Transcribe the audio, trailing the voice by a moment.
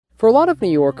For a lot of New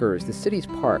Yorkers, the city's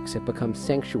parks have become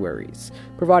sanctuaries,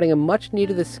 providing a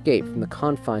much-needed escape from the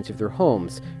confines of their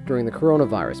homes during the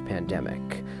coronavirus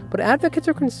pandemic. But advocates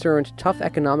are concerned tough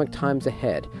economic times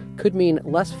ahead could mean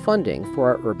less funding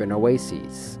for our urban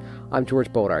oases. I'm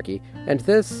George Bodarky, and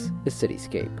this is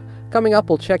Cityscape. Coming up,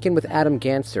 we'll check in with Adam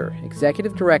Ganser,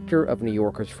 Executive Director of New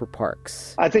Yorkers for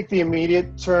Parks. I think the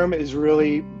immediate term is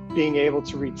really being able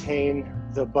to retain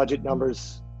the budget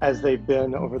numbers as they've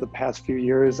been over the past few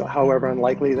years. However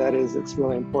unlikely that is, it's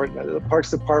really important. The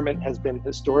Parks Department has been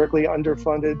historically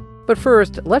underfunded. But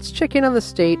first, let's check in on the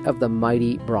state of the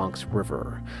mighty Bronx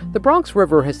River. The Bronx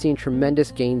River has seen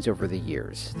tremendous gains over the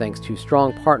years, thanks to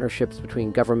strong partnerships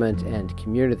between government and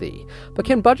community. But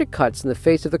can budget cuts in the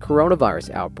face of the coronavirus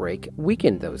outbreak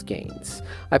weaken those gains?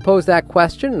 I posed that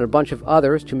question and a bunch of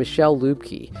others to Michelle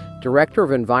Lubke, Director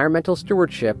of Environmental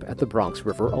Stewardship at the Bronx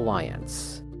River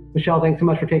Alliance. Michelle, thanks so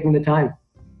much for taking the time.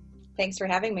 Thanks for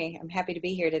having me. I'm happy to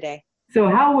be here today. So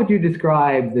how would you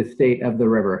describe the state of the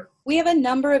river? We have a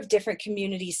number of different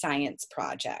community science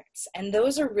projects, and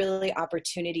those are really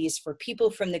opportunities for people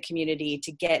from the community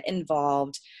to get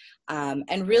involved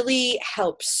and really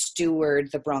help steward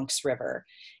the Bronx River.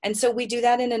 And so we do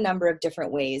that in a number of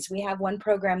different ways. We have one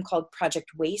program called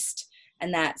Project Waste,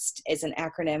 and that is an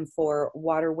acronym for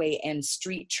Waterway and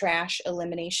Street Trash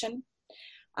Elimination.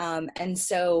 And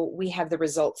so we have the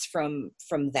results from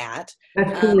that.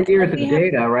 That's 4 years of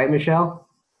data, right, Michelle?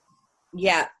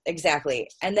 Yeah, exactly.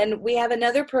 And then we have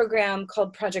another program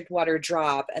called Project Water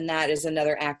Drop, and that is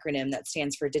another acronym that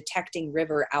stands for Detecting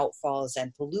River Outfalls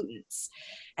and Pollutants.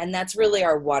 And that's really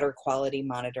our water quality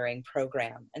monitoring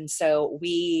program. And so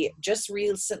we just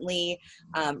recently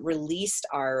released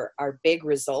our big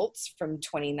results from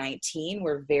 2019.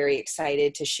 We're very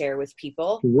excited to share with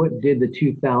people. What did the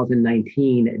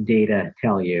 2019 data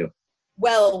tell you?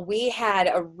 Well, we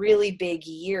had a really big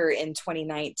year in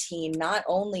 2019. Not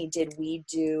only did we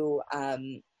do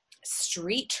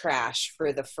street trash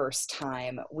for the first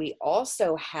time, we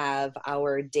also have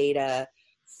our data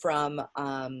from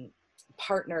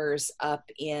partners up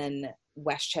in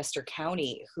Westchester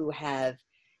County who have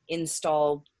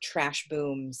installed trash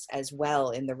booms as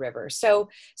well in the river. So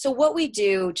what we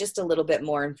do, just a little bit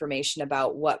more information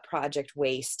about what Project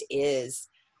Waste is.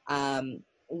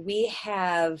 We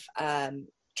have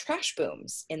trash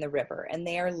booms in the river, and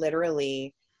they are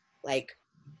literally like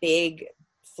big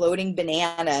floating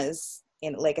bananas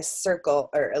in like a circle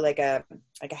or like a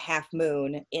half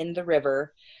moon in the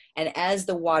river. And as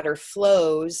the water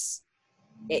flows,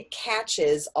 it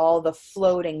catches all the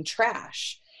floating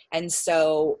trash. And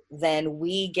so then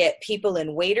we get people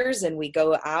in waders and we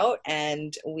go out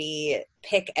and we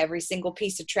pick every single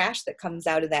piece of trash that comes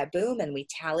out of that boom and we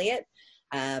tally it.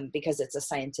 Because it's a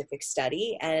scientific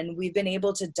study, and we've been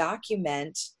able to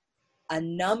document a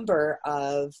number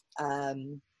of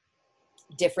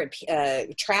different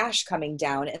trash coming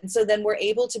down. And so then we're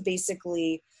able to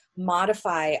basically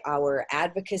modify our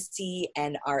advocacy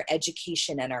and our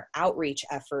education and our outreach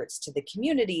efforts to the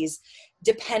communities,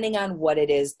 depending on what it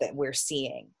is that we're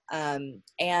seeing.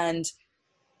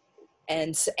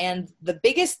 And the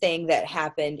biggest thing that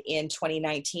happened in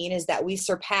 2019 is that we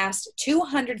surpassed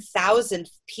 200,000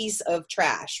 piece of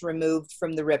trash removed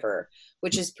from the river,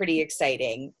 which is pretty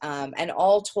exciting. And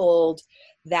all told,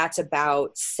 that's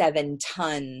about 7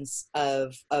 tons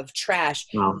of trash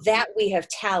that we have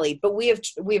tallied. But we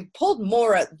have pulled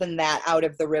more than that out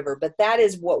of the river. But that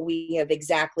is what we have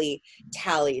exactly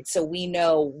tallied. So we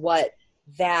know what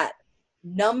that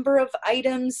number of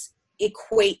items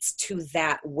equates to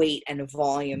that weight and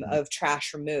volume of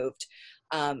trash removed.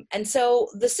 And so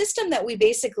the system that we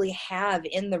basically have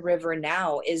in the river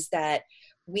now is that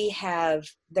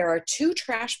there are 2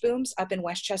 trash booms up in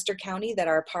Westchester County that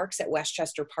our parks at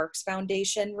Westchester Parks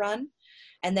Foundation run.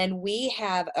 And then we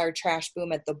have our trash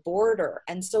boom at the border.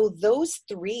 And so those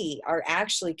 3 are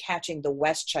actually catching the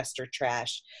Westchester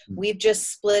trash. We've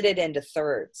just split it into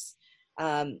thirds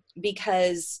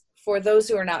because for those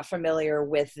who are not familiar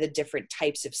with the different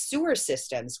types of sewer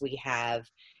systems we have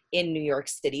in New York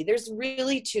City, there's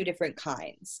really 2 different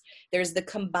kinds. There's the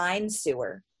combined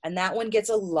sewer, and that one gets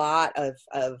a lot of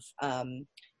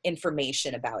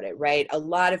information about it, right? A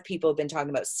lot of people have been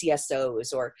talking about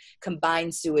CSOs or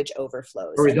combined sewage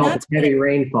overflows. A result of heavy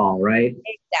rainfall, right?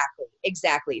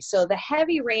 Exactly. So the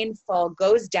heavy rainfall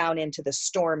goes down into the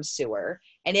storm sewer,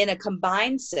 and in a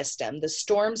combined system, the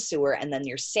storm sewer and then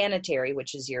your sanitary,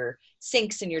 which is your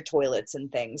sinks and your toilets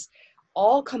and things,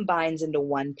 all combines into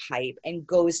one pipe and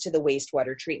goes to the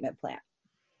wastewater treatment plant.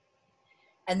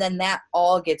 And then that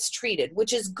all gets treated,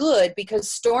 which is good because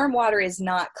stormwater is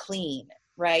not clean,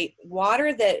 right?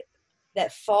 Water that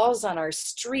that falls on our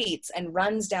streets and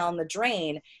runs down the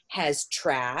drain has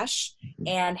trash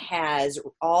and has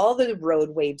all the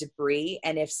roadway debris.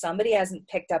 And if somebody hasn't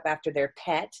picked up after their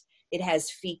pet, it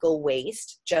has fecal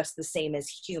waste, just the same as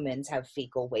humans have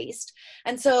fecal waste.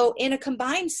 And so in a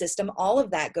combined system, all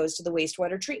of that goes to the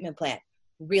wastewater treatment plant.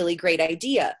 Really great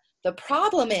idea. The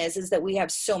problem is that we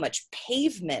have so much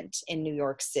pavement in New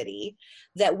York City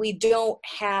that we don't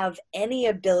have any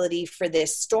ability for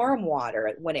this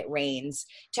stormwater when it rains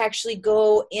to actually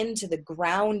go into the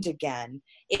ground again.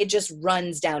 It just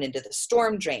runs down into the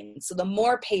storm drain. So the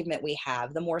more pavement we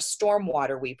have, the more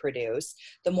stormwater we produce.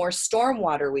 The more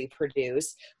stormwater we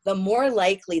produce, the more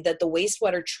likely that the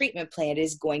wastewater treatment plant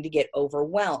is going to get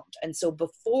overwhelmed. And so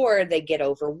before they get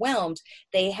overwhelmed,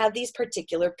 they have these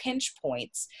particular pinch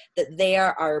points that they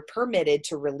are permitted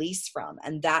to release from.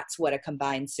 And that's what a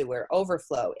combined sewer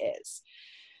overflow is.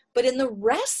 But in the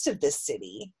rest of the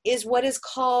city is what is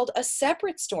called a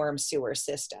separate storm sewer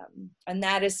system. And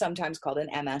that is sometimes called an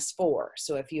MS4.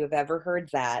 So if you have ever heard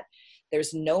that,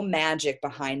 there's no magic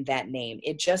behind that name.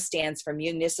 It just stands for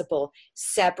Municipal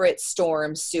Separate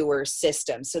Storm Sewer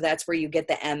System. So that's where you get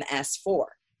the MS4.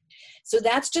 So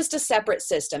that's just a separate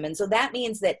system. And so that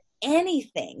means that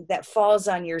anything that falls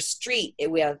on your street,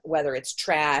 whether it's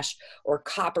trash or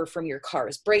copper from your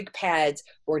car's brake pads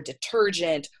or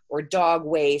detergent or dog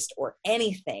waste or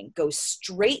anything, goes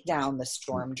straight down the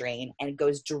storm drain and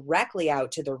goes directly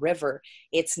out to the river.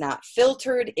 It's not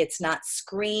filtered. It's not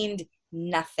screened,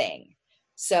 nothing.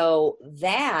 So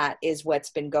that is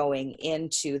what's been going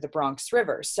into the Bronx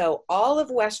River. So all of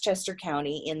Westchester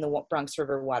County in the Bronx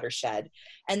River watershed,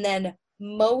 and then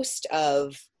most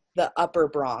of the upper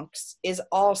Bronx is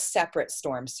all separate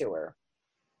storm sewer.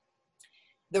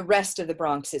 The rest of the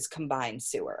Bronx is combined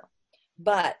sewer.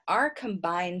 But our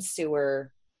combined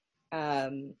sewer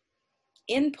inputs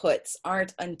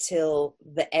aren't until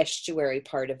the estuary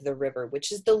part of the river,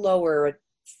 which is the lower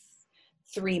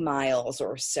 3 miles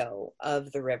or so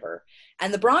of the river.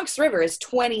 And the Bronx River is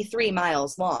 23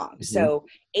 miles long. Mm-hmm. So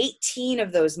 18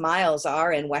 of those miles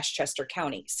are in Westchester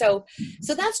County. So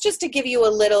that's just to give you a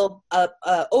little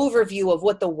overview of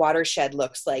what the watershed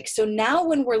looks like. So now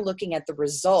when we're looking at the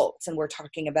results and we're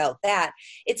talking about that,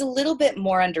 it's a little bit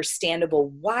more understandable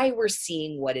why we're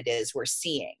seeing what it is we're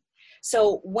seeing.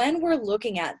 So when we're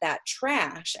looking at that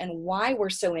trash and why we're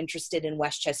so interested in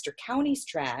Westchester County's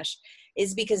trash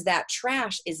is because that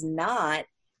trash is not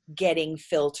getting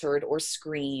filtered or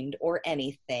screened or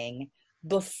anything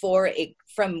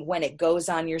from when it goes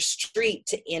on your street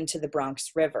to into the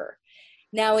Bronx River.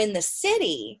 Now in the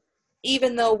city,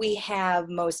 even though we have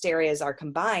most areas are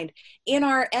combined, in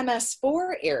our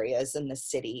MS4 areas in the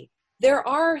city, there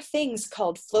are things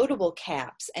called floatable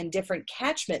caps and different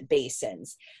catchment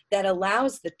basins that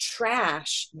allows the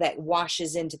trash that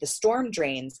washes into the storm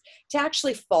drains to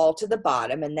actually fall to the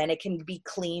bottom, and then it can be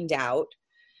cleaned out.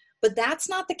 But that's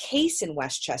not the case in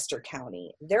Westchester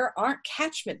County. There aren't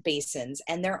catchment basins,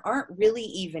 and there aren't really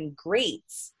even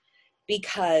grates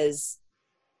because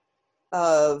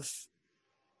of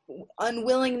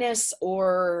unwillingness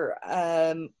or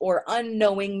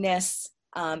unknowingness.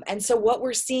 And so what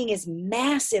we're seeing is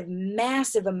massive,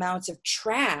 massive amounts of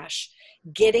trash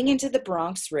getting into the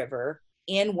Bronx River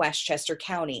in Westchester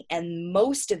County. And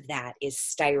most of that is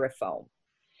styrofoam.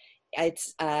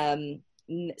 It's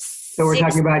so we're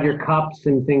talking about your cups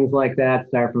and things like that,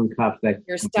 styrofoam cups.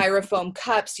 Your styrofoam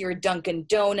cups, your Dunkin'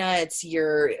 Donuts,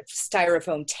 your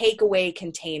styrofoam takeaway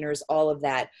containers, all of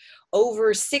that.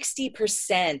 Over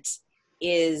 60%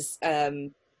 is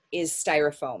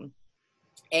styrofoam.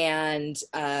 And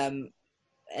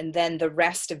then the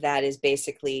rest of that is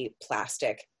basically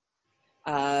plastic.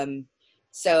 And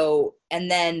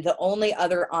then the only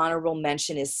other honorable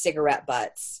mention is cigarette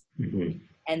butts. Mm-hmm.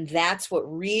 And that's what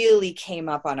really came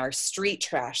up on our street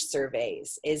trash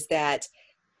surveys, is that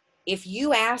if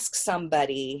you ask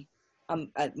somebody,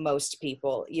 most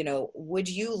people, would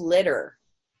you litter?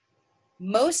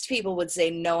 Most people would say,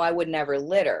 no, I would never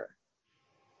litter.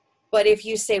 But if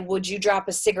you say, would you drop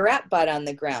a cigarette butt on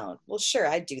the ground? Well, sure,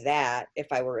 I'd do that if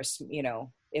I were,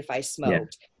 if I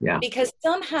smoked. Yeah. Because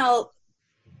somehow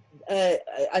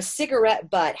a cigarette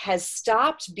butt has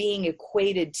stopped being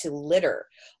equated to litter.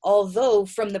 Although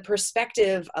from the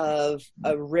perspective of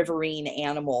a riverine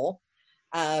animal,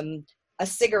 a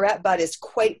cigarette butt is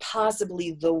quite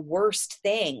possibly the worst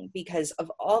thing because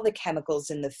of all the chemicals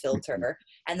in the filter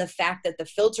and the fact that the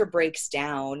filter breaks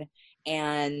down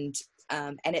and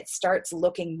it starts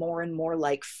looking more and more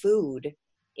like food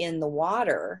in the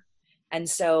water. And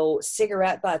so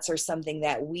cigarette butts are something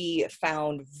that we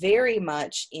found very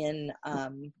much in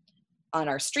on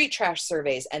our street trash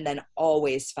surveys, and then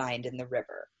always find in the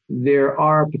river. There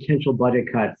are potential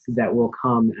budget cuts that will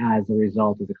come as a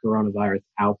result of the coronavirus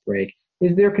outbreak.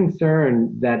 Is there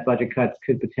concern that budget cuts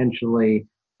could potentially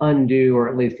undo or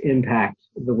at least impact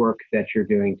the work that you're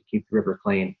doing to keep the river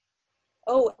clean?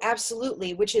 Oh,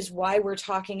 absolutely, which is why we're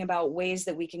talking about ways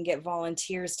that we can get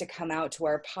volunteers to come out to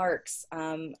our parks.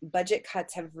 Budget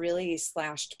cuts have really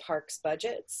slashed parks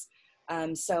budgets.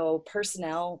 So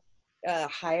personnel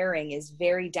hiring is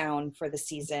very down for the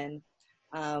season.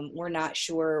 We're not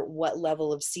sure what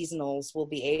level of seasonals we'll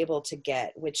be able to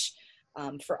get, which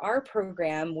for our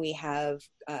program, we have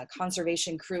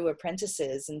conservation crew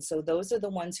apprentices. And so those are the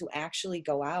ones who actually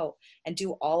go out and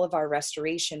do all of our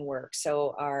restoration work.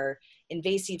 So our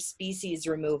invasive species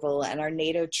removal and our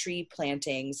native tree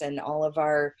plantings and all of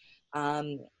our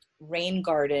rain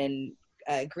garden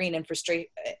green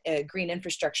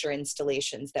infrastructure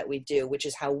installations that we do, which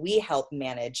is how we help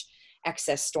manage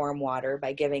excess stormwater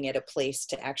by giving it a place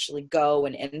to actually go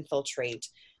and infiltrate.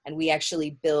 And we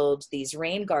actually build these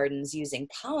rain gardens using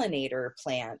pollinator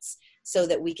plants so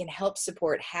that we can help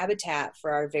support habitat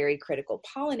for our very critical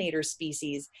pollinator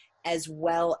species, as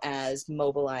well as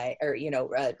mobilize or,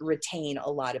 retain a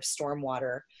lot of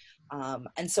stormwater.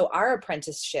 And so our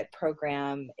apprenticeship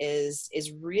program is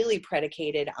really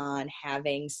predicated on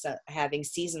having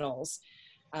seasonals,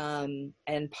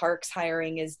 and parks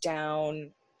hiring is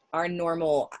down. Our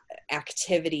normal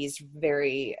activities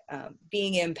very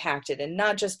being impacted, and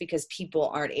not just because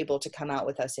people aren't able to come out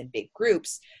with us in big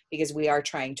groups, because we are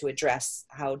trying to address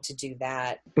how to do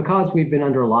that. Because we've been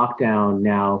under lockdown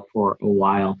now for a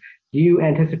while, do you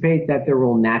anticipate that there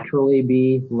will naturally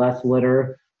be less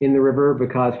litter in the river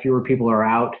because fewer people are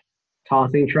out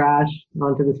tossing trash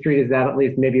onto the street? Is that at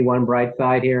least maybe one bright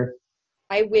side here?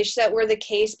 I wish that were the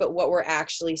case, but what we're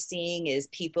actually seeing is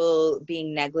people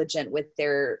being negligent with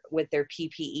their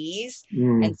PPEs.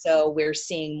 And so we're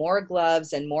seeing more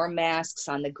gloves and more masks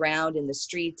on the ground, in the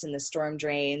streets, in the storm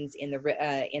drains, in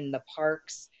the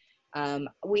parks.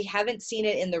 We haven't seen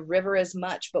it in the river as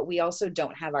much, but we also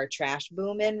don't have our trash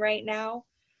boom in right now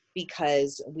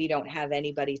because we don't have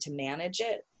anybody to manage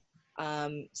it.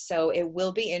 So it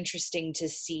will be interesting to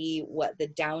see what the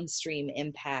downstream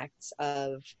impacts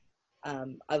of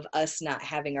us not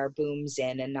having our booms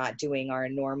in and not doing our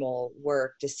normal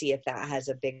work, to see if that has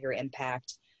a bigger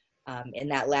impact in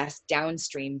that last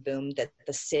downstream boom that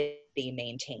the city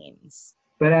maintains.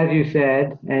 But as you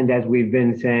said, and as we've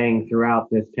been saying throughout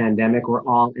this pandemic, we're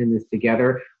all in this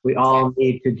together. We all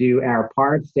need to do our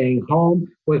part. Staying home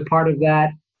was part of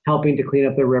that. Helping to clean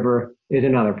up the river is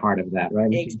another part of that, right?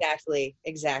 Exactly.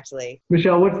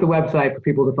 Michelle, what's the website for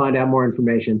people to find out more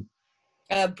information?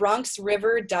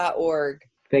 BronxRiver.org.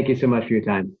 Thank you so much for your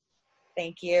time.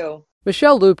 Thank you.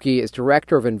 Michelle Lupke is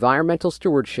Director of Environmental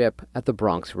Stewardship at the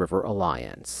Bronx River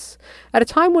Alliance. At a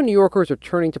time when New Yorkers are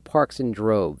turning to parks in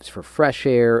droves for fresh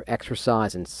air,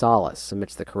 exercise, and solace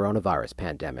amidst the coronavirus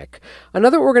pandemic,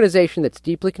 another organization that's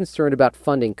deeply concerned about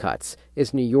funding cuts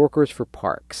is New Yorkers for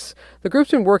Parks. The group's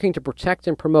been working to protect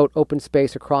and promote open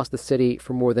space across the city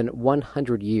for more than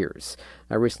 100 years.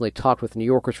 I recently talked with New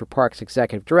Yorkers for Parks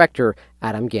Executive Director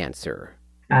Adam Ganser.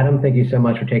 Adam, thank you so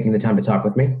much for taking the time to talk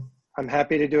with me. I'm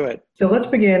happy to do it. So let's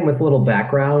begin with a little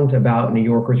background about New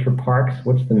Yorkers for Parks.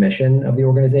 What's the mission of the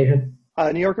organization?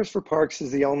 New Yorkers for Parks is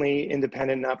the only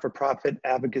independent not-for-profit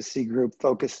advocacy group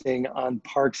focusing on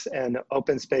parks and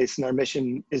open space. And our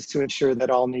mission is to ensure that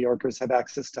all New Yorkers have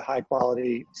access to high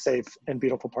quality, safe, and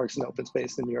beautiful parks and open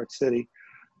space in New York City.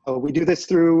 We do this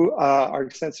through our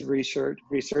extensive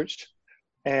research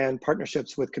and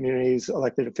partnerships with communities,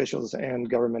 elected officials, and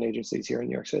government agencies here in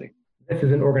New York City. This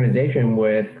is an organization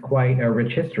with quite a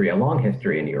rich history, a long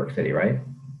history in New York City, right?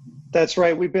 That's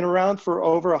right. We've been around for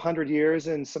over 100 years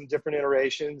in some different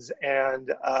iterations.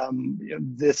 And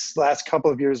this last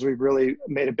couple of years, we've really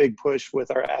made a big push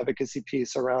with our advocacy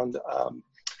piece around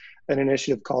an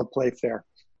initiative called Playfair.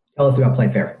 Tell us about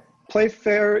Playfair.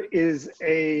 Playfair is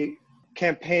a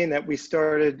campaign that we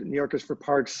started, New Yorkers for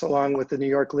Parks, along with the New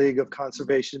York League of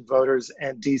Conservation Voters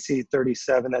and DC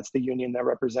 37. That's the union that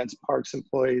represents parks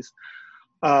employees.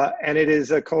 And it is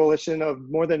a coalition of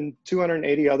more than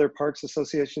 280 other parks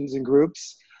associations and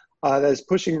groups that is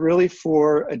pushing really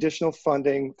for additional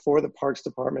funding for the Parks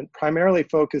Department, primarily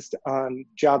focused on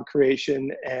job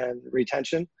creation and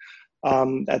retention.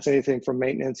 That's anything from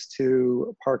maintenance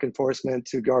to park enforcement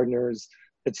to gardeners,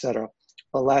 et cetera.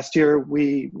 Last year,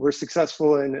 we were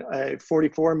successful in a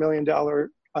 $44 million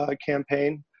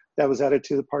campaign that was added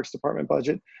to the Parks Department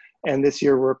budget. And this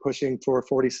year we're pushing for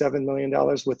 $47 million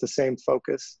with the same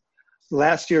focus.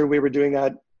 Last year we were doing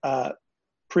that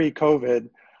pre-COVID.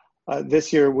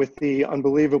 this year with the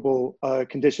unbelievable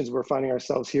conditions we're finding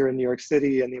ourselves here in New York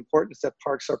City and the importance that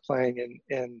parks are playing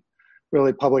in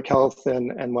really public health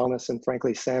and wellness and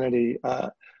frankly sanity.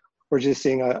 We're just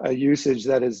seeing a usage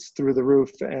that is through the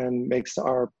roof and makes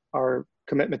our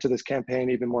commitment to this campaign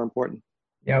even more important.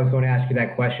 Yeah, I was going to ask you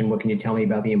that question. What can you tell me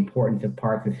about the importance of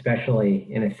parks, especially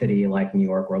in a city like New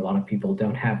York, where a lot of people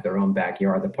don't have their own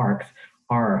backyard? The parks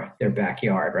are their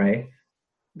backyard, right?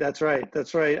 That's right.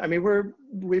 That's right. I mean,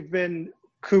 we've been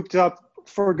cooped up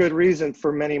for good reason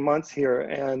for many months here,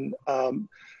 and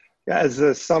as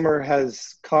the summer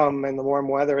has come and the warm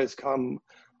weather has come,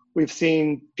 we've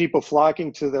seen people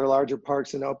flocking to their larger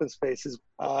parks and open spaces,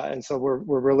 and so we're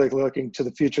really looking to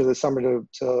the future of the summer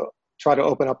to try to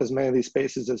open up as many of these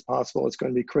spaces as possible. It's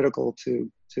going to be critical to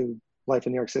life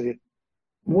in New York City.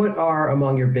 What are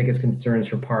among your biggest concerns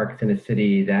for parks in a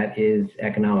city that is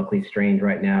economically strained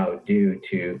right now due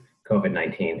to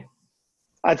COVID-19?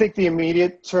 I think the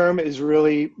immediate term is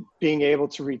really being able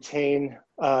to retain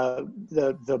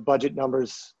the budget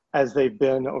numbers as they've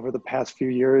been over the past few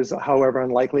years. However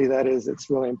unlikely that is, it's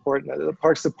really important. The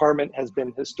Parks Department has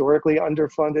been historically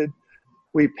underfunded.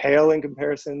 We pale in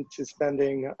comparison to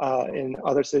spending in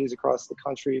other cities across the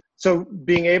country. So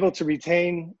being able to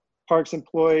retain parks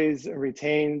employees and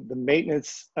retain the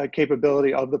maintenance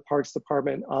capability of the Parks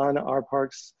Department on our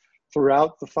parks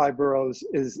throughout the 5 boroughs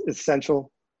is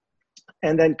essential.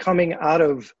 And then coming out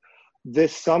of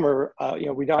this summer,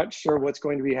 we're not sure what's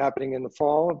going to be happening in the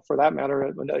fall, for that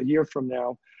matter, a year from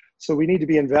now. So we need to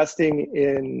be investing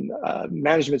in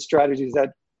management strategies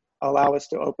that allow us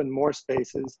to open more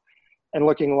spaces and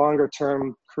looking longer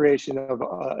term creation of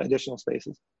additional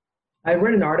spaces. I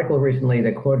read an article recently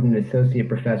that quoted an associate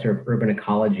professor of urban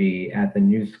ecology at the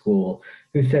New School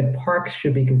who said parks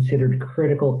should be considered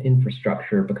critical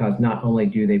infrastructure because not only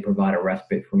do they provide a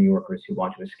respite for New Yorkers who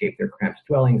want to escape their cramped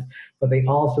dwellings, but they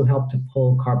also help to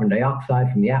pull carbon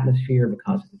dioxide from the atmosphere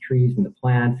because of the trees and the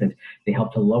plants, and they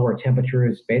help to lower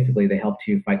temperatures. Basically, they help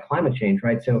to fight climate change,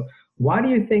 right? So why do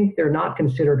you think they're not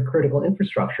considered critical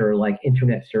infrastructure like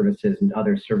internet services and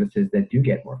other services that do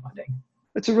get more funding?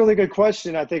 It's a really good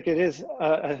question. I think it is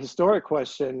a historic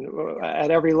question.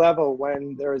 At every level,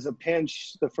 when there is a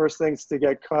pinch, the first things to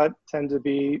get cut tend to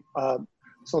be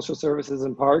social services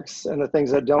and parks, and the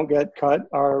things that don't get cut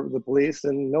are the police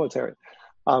and military.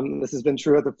 This has been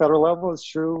true at the federal level, it's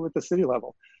true at the city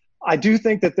level. I do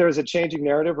think that there's a changing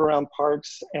narrative around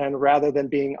parks, and rather than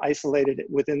being isolated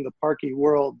within the parky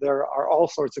world, there are all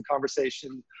sorts of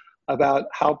conversations about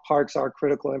how parks are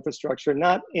critical infrastructure,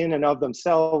 not in and of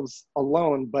themselves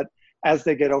alone, but as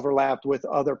they get overlapped with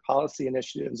other policy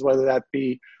initiatives, whether that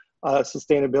be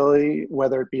sustainability,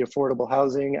 whether it be affordable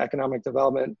housing, economic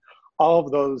development. All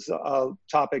of those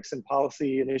topics and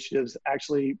policy initiatives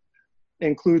actually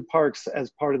include parks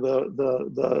as part of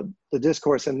the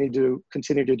discourse and need to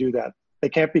continue to do that. They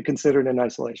can't be considered in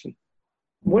isolation.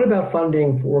 What about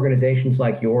funding for organizations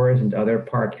like yours and other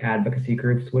park advocacy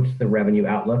groups? What's the revenue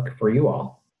outlook for you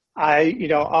all?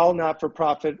 All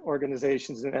not-for-profit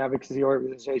organizations and advocacy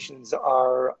organizations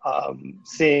are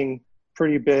seeing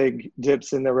pretty big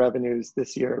dips in their revenues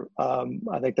this year.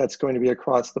 I think that's going to be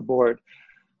across the board.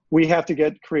 We have to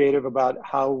get creative about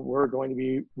how we're going to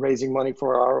be raising money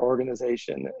for our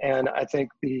organization. And I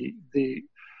think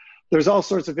there's all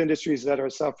sorts of industries that are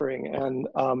suffering, and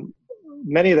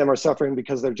many of them are suffering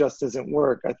because there just isn't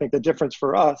work. I think the difference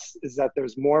for us is that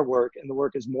there's more work, and the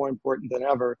work is more important than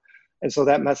ever. And so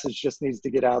that message just needs to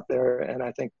get out there. And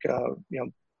I think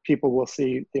people will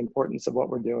see the importance of what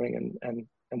we're doing, and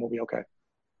we'll be okay.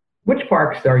 Which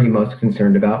parks are you most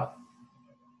concerned about?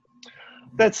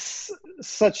 That's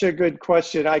such a good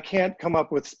question. I can't come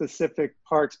up with specific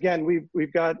parks. Again,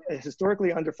 we've got a historically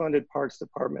underfunded parks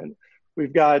department.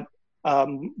 We've got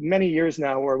many years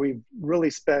now where we've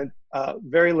really spent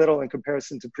very little in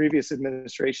comparison to previous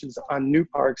administrations on new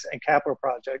parks and capital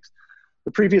projects.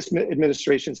 The previous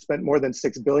administration spent more than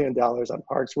 $6 billion on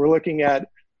parks. We're looking at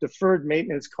deferred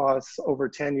maintenance costs over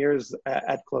 10 years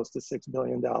at close to $6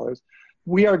 billion.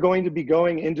 We are going to be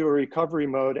going into a recovery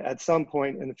mode at some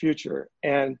point in the future,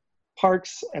 and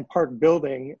parks and park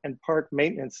building and park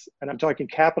maintenance, and I'm talking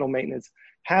capital maintenance,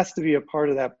 has to be a part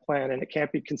of that plan, and it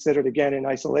can't be considered again in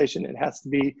isolation. It has to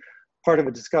be part of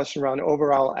a discussion around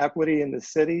overall equity in the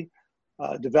city,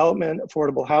 development,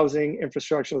 affordable housing,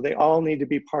 infrastructure. They all need to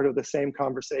be part of the same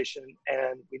conversation,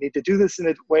 and we need to do this in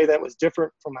a way that was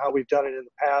different from how we've done it in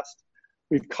the past.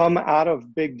 We've come out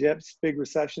of big dips, big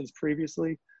recessions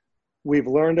previously. We've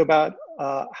learned about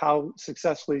how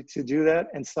successfully to do that,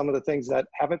 and some of the things that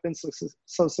haven't been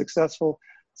so successful,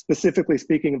 specifically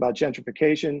speaking about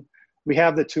gentrification, we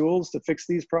have the tools to fix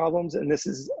these problems, and this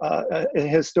is a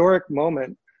historic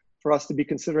moment for us to be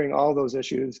considering all those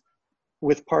issues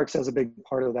with parks as a big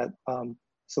part of that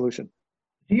solution.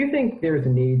 Do you think there's a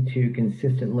need to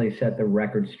consistently set the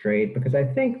record straight? Because I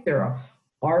think there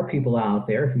are people out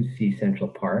there who see Central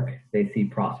Park, they see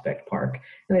Prospect Park,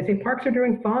 and they say parks are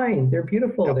doing fine, they're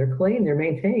beautiful, Yep. they're clean, they're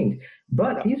maintained.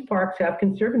 But Yep. these parks have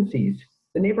conservancies.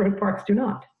 The neighborhood parks do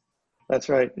not. That's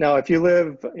right. Now, if you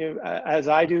live, as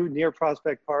I do, near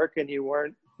Prospect Park, and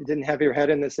you didn't have your head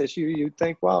in this issue, you'd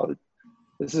think, wow,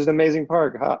 this is an amazing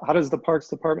park. How does the Parks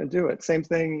Department do it? Same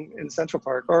thing in Central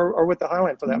Park, or with the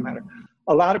Highline for that matter.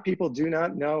 A lot of people do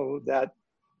not know that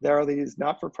there are these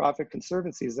not-for-profit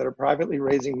conservancies that are privately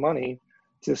raising money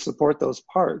to support those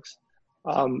parks.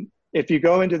 If you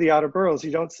go into the outer boroughs,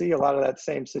 you don't see a lot of that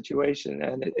same situation.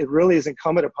 And it really is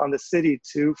incumbent upon the city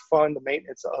to fund the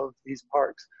maintenance of these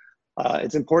parks.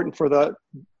 It's important for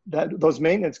those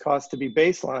maintenance costs to be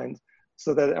baselined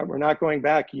so that we're not going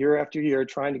back year after year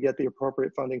trying to get the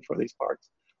appropriate funding for these parks.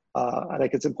 I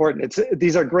think it's important.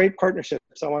 These are great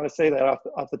partnerships. I want to say that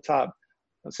off the top.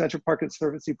 Central Park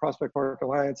Conservancy, Prospect Park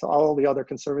Alliance, all the other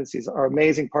conservancies are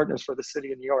amazing partners for the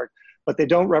city of New York, but they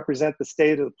don't represent the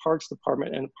state of the Parks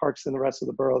Department and parks in the rest of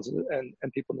the boroughs,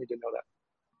 and people need to know that.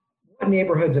 What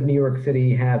neighborhoods of New York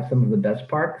City have some of the best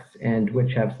parks and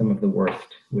which have some of the worst,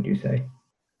 would you say?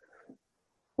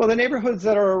 Well, the neighborhoods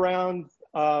that are around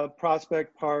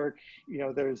Prospect Park,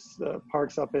 there's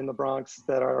parks up in the Bronx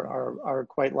that are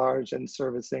quite large and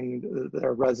servicing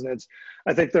their residents.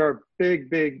 I think there are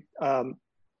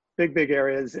big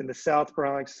areas in the South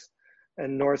Bronx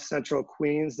and North Central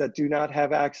Queens that do not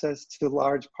have access to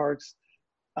large parks.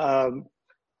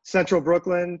 Central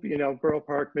Brooklyn, Borough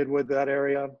Park, Midwood, that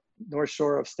area, North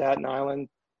Shore of Staten Island.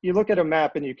 You look at a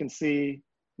map and you can see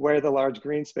where the large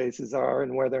green spaces are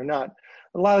and where they're not.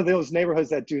 A lot of those neighborhoods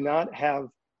that do not have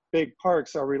big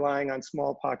parks are relying on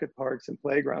small pocket parks and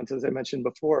playgrounds, as I mentioned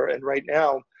before. And right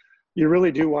now, you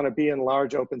really do want to be in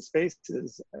large open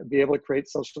spaces, be able to create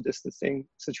social distancing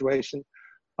situation.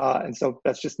 And so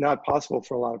that's just not possible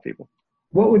for a lot of people.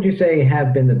 What would you say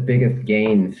have been the biggest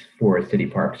gains for city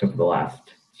parks over the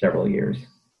last several years?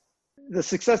 The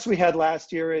success we had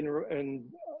last year in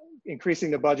increasing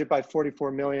the budget by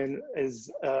 $44 million is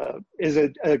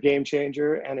a game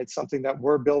changer, and it's something that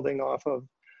we're building off of.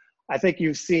 I think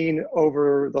you've seen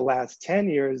over the last 10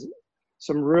 years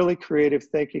some really creative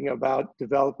thinking about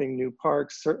developing new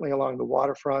parks, certainly along the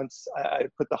waterfronts. I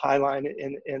put the Highline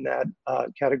in that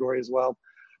category as well,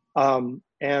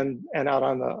 and out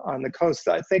on the coast.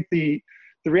 I think the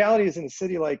reality is, in a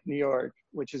city like New York,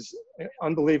 which is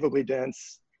unbelievably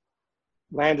dense,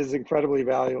 land is incredibly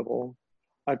valuable.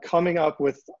 Coming up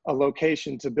with a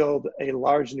location to build a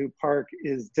large new park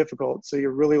is difficult. So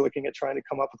you're really looking at trying to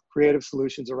come up with creative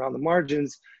solutions around the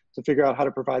margins to figure out how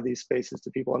to provide these spaces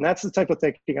to people. And that's the type of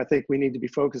thinking I think we need to be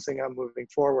focusing on moving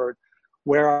forward.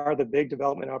 Where are the big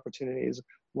development opportunities?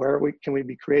 Where can we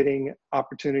be creating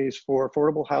opportunities for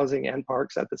affordable housing and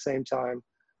parks at the same time?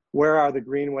 Where are the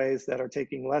greenways that are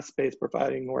taking less space,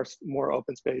 providing more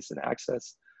open space and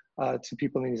access to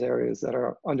people in these areas that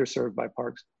are underserved by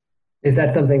parks? Is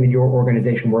that something that your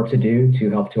organization works to do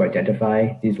to help to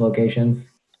identify these locations?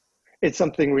 It's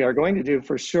something we are going to do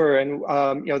for sure. And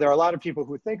there are a lot of people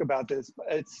who think about this.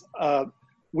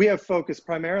 We have focused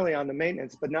primarily on the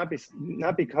maintenance, but not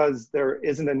because there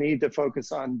isn't a need to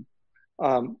focus on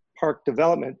park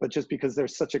development, but just because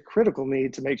there's such a critical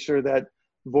need to make sure that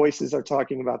voices are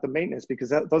talking about the maintenance,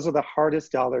 because those are the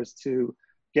hardest dollars to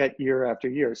get year after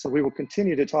year. So we will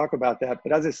continue to talk about that.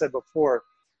 But as I said before,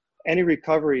 any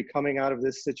recovery coming out of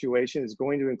this situation is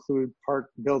going to include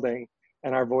park building,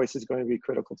 and our voice is going to be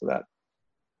critical to that.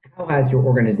 How has your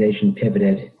organization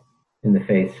pivoted in the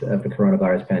face of the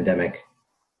coronavirus pandemic?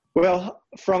 Well,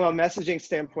 from a messaging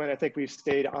standpoint, I think we've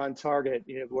stayed on target.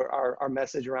 Where our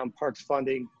message around parks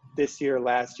funding this year,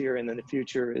 last year, and in the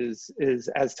future is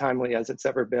as timely as it's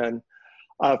ever been.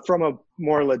 From a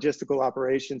more logistical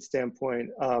operations standpoint,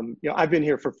 I've been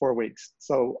here for 4 weeks.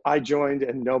 So I joined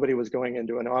and nobody was going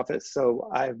into an office. So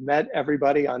I've met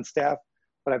everybody on staff,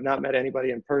 but I've not met anybody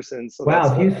in person. So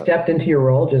wow, you stepped into your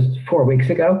role just 4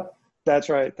 weeks ago? That's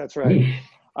right. That's right.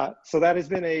 So that has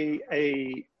been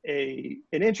an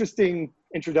interesting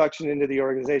introduction into the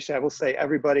organization. I will say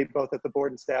everybody, both at the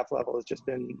board and staff level, has just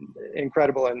been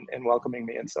incredible in welcoming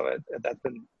me. And so that's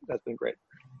been great.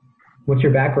 What's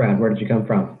your background? Where did you come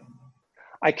from?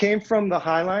 I came from the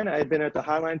Highline. I had been at the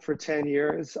Highline for 10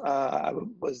 years. I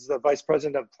was the vice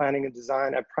president of planning and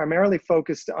design. I primarily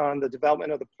focused on the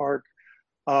development of the park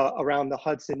around the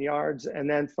Hudson Yards, and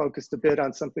then focused a bit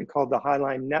on something called the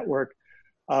Highline Network,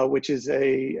 which is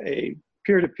a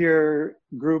peer-to-peer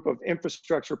group of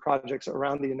infrastructure projects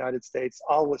around the United States,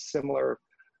 all with similar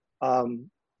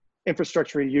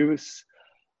infrastructure use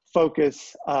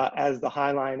focus as the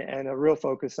Highline, and a real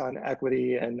focus on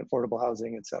equity and affordable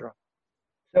housing, et cetera.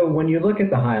 So when you look at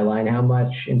the Highline, how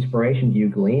much inspiration do you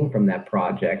glean from that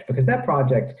project? Because that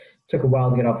project took a while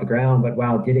to get off the ground, but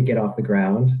wow, did it get off the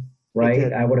ground,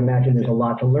 right? I would imagine there's a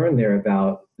lot to learn there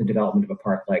about the development of a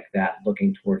park like that,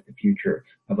 looking towards the future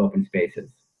of open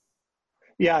spaces.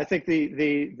 Yeah, I think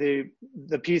the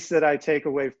piece that I take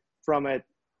away from it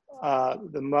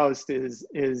the most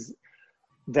is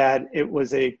that it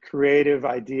was a creative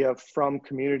idea from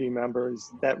community members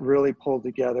that really pulled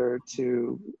together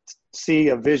to see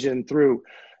a vision through.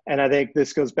 And I think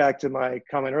this goes back to my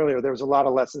comment earlier. There was a lot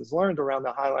of lessons learned around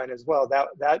the Highline as well.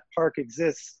 That park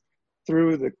exists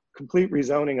through the complete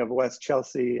rezoning of West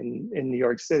Chelsea in New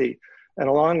York City. And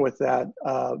along with that,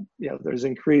 there's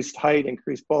increased height,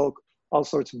 increased bulk, all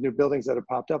sorts of new buildings that have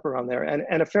popped up around there,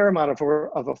 and a fair amount of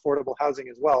affordable housing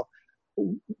as well.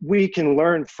 We can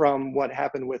learn from what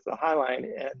happened with the Highline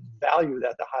and value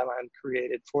that the Highline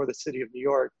created for the city of New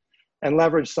York, and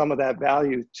leverage some of that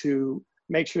value to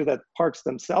make sure that parks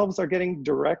themselves are getting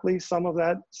directly some of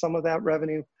that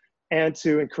revenue, and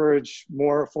to encourage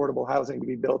more affordable housing to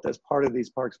be built as part of these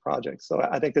parks projects. So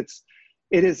I think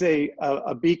it is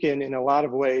a beacon in a lot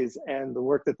of ways, and the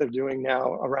work that they're doing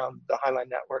now around the Highline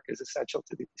Network is essential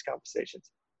to these conversations.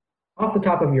 Off the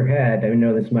top of your head, I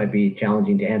know this might be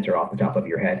challenging to answer off the top of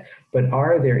your head, but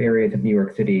are there areas of New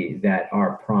York City that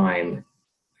are prime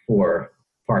for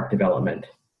park development?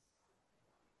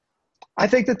 I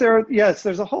think that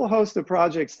there's a whole host of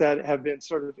projects that have been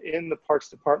sort of in the Parks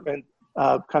Department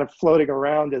kind of floating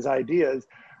around as ideas.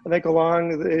 I think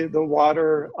along the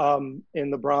water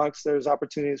in the Bronx, there's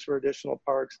opportunities for additional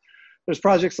parks. There's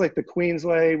projects like the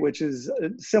Queensway, which is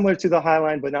similar to the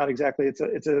Highline, but not exactly.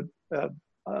 It's a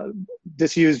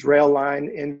disused rail line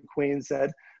in Queens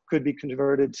that could be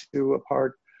converted to a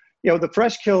park. The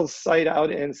Fresh Kills site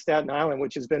out in Staten Island,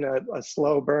 which has been a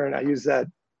slow burn. I use that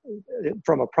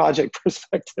from a project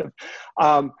perspective.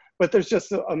 But there's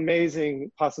just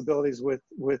amazing possibilities with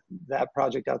that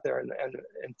project out there and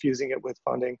infusing it with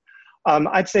funding.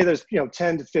 I'd say there's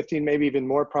 10 to 15, maybe even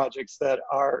more projects that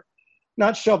are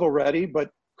not shovel ready,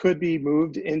 but could be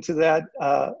moved into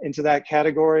that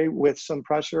category with some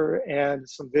pressure and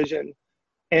some vision.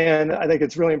 And I think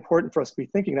it's really important for us to be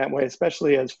thinking that way,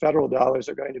 especially as federal dollars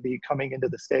are going to be coming into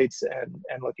the states and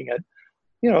looking at,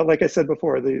 like I said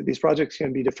before, these projects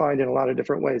can be defined in a lot of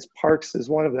different ways. Parks is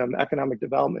one of them. Economic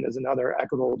development is another.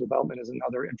 Equitable development is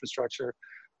another. Infrastructure.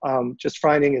 Just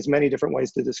finding as many different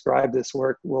ways to describe this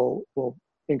work will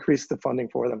increase the funding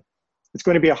for them. It's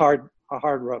going to be a hard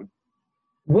road.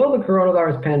 Will the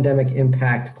coronavirus pandemic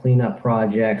impact cleanup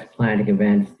projects, planning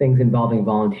events, things involving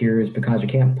volunteers, because you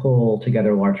can't pull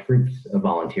together large groups of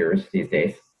volunteers these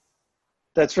days?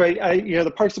 That's right. The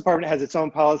Parks Department has its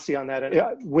own policy on that.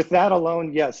 And with that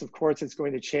alone, yes, of course, it's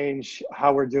going to change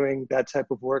how we're doing that type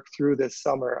of work through this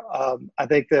summer. I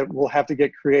think that we'll have to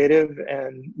get creative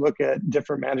and look at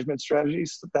different management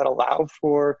strategies that allow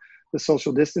for the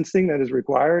social distancing that is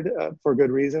required for good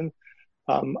reason.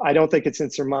 I don't think it's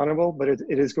insurmountable, but it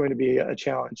is going to be a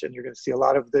challenge, and you're going to see a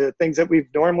lot of the things that we've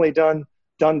normally done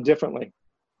differently.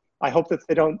 I hope that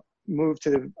they don't move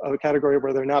to a category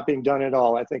where they're not being done at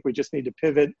all. I think we just need to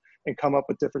pivot and come up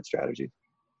with different strategies.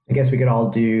 I guess we could all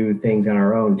do things on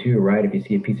our own too, right? If you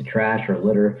see a piece of trash or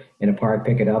litter in a park,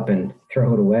 pick it up and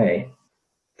throw it away.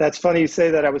 That's funny you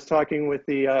say that. I was talking with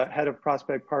the head of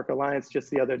Prospect Park Alliance just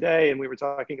the other day, and we were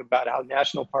talking about how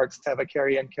national parks have a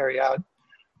carry in, carry out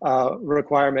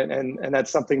requirement, and that's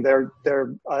something they're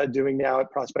doing now at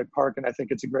Prospect Park, and I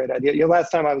think it's a great idea. Last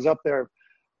time I was up there,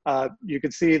 you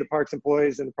could see the parks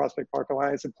employees and the Prospect Park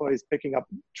Alliance employees picking up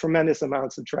tremendous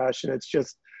amounts of trash, and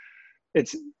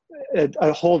it's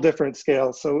a whole different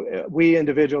scale. So we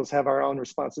individuals have our own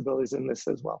responsibilities in this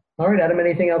as well. All right, Adam,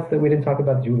 anything else that we didn't talk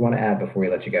about that you would want to add before we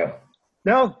let you go?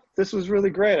 No, this was really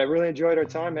great. I really enjoyed our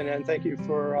time, and thank you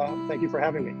for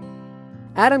having me.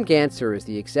 Adam Ganser is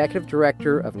the executive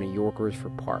director of New Yorkers for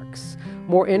Parks.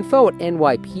 More info at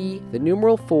nyp4.org.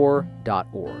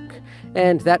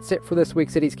 And that's it for this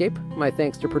week's Cityscape. My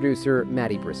thanks to producer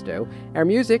Maddie Bristow. Our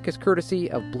music is courtesy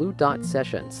of Blue Dot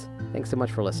Sessions. Thanks so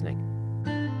much for listening.